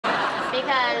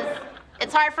Because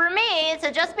it's hard for me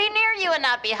to just be near you and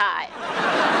not be high.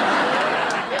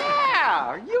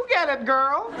 Yeah, you get it,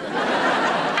 girl.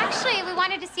 Actually, we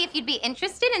wanted to see if you'd be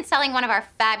interested in selling one of our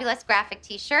fabulous graphic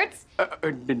T-shirts.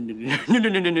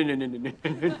 No.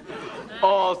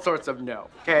 All sorts of no,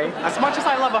 okay? As much as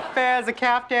I love a fez, a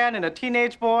caftan, and a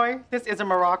teenage boy, this isn't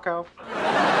Morocco.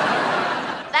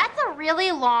 That's a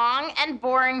really long and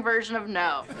boring version of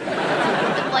no.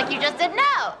 It's like you just did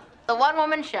No, the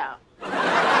one-woman show.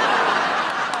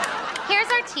 Here's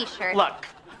our T-shirt. Look,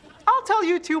 I'll tell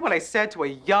you two what I said to a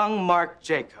young Mark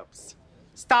Jacobs.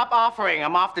 Stop offering,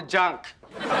 I'm off the junk.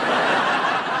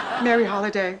 Merry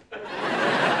holiday.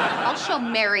 I'll show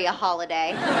Mary a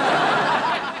holiday.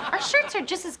 Our shirts are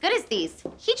just as good as these.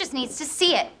 He just needs to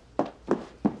see it.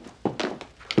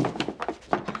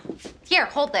 Here,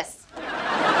 hold this.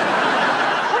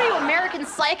 What are you, American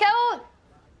Psycho?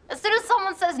 As soon as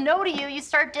someone says no to you, you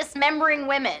start dismembering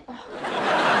women.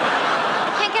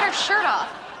 I can't get her shirt off.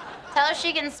 Tell her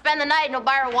she can spend the night and we'll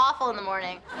buy her a waffle in the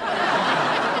morning.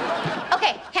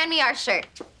 Okay, hand me our shirt.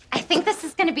 I think this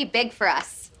is gonna be big for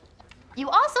us. You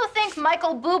also think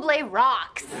Michael Bublé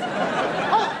rocks.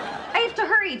 Oh, I have to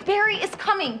hurry. Barry is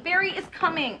coming. Barry is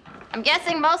coming. I'm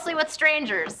guessing mostly with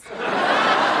strangers.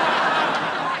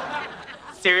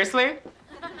 Seriously?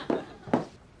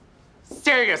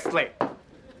 Seriously.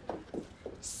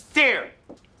 Seriously.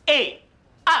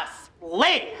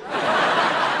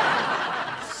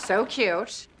 So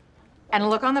cute. And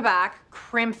look on the back,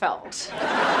 crim-filled.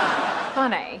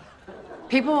 Funny.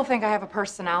 People will think I have a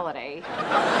personality.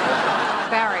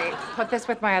 Barry, put this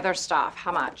with my other stuff.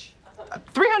 How much?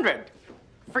 300.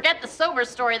 Forget the sober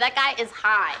story. That guy is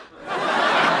high.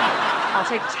 I'll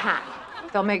take 10.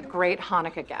 They'll make great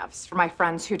Hanukkah gifts for my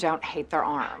friends who don't hate their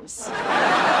arms.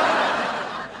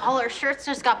 All her shirts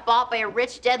just got bought by a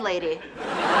rich dead lady.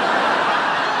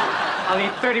 I'll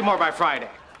need 30 more by Friday.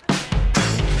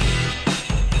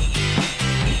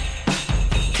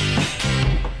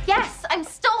 Yes, I'm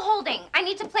still holding. I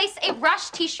need to place a rush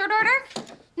T-shirt order.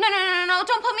 No.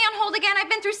 Don't put me on hold again. I've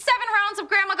been through 7 rounds of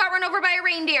Grandma got run over by a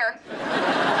reindeer.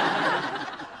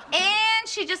 And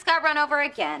she just got run over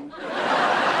again.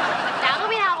 Now that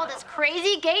we have all this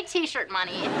crazy gay T-shirt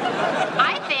money,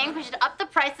 I think we should up the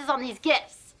prices on these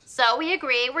gifts. So we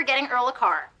agree we're getting Earl a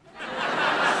car.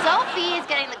 Sophie is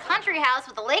getting the country house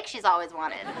with the lake she's always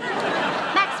wanted.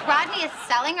 Max, Rodney is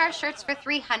selling our shirts for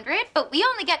 $300, but we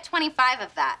only get 25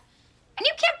 of that. And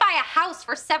you can't buy a house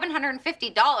for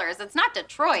 $750. It's not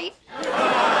Detroit.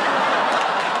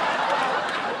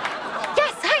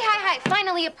 Yes, hi.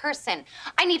 Finally a person.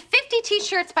 I need 50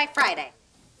 T-shirts by Friday.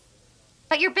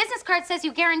 But your business card says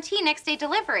you guarantee next day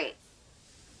delivery.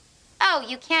 Oh,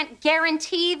 you can't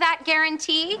guarantee that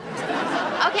guarantee?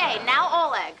 Okay, now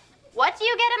Oleg, what do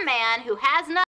you get a man who has no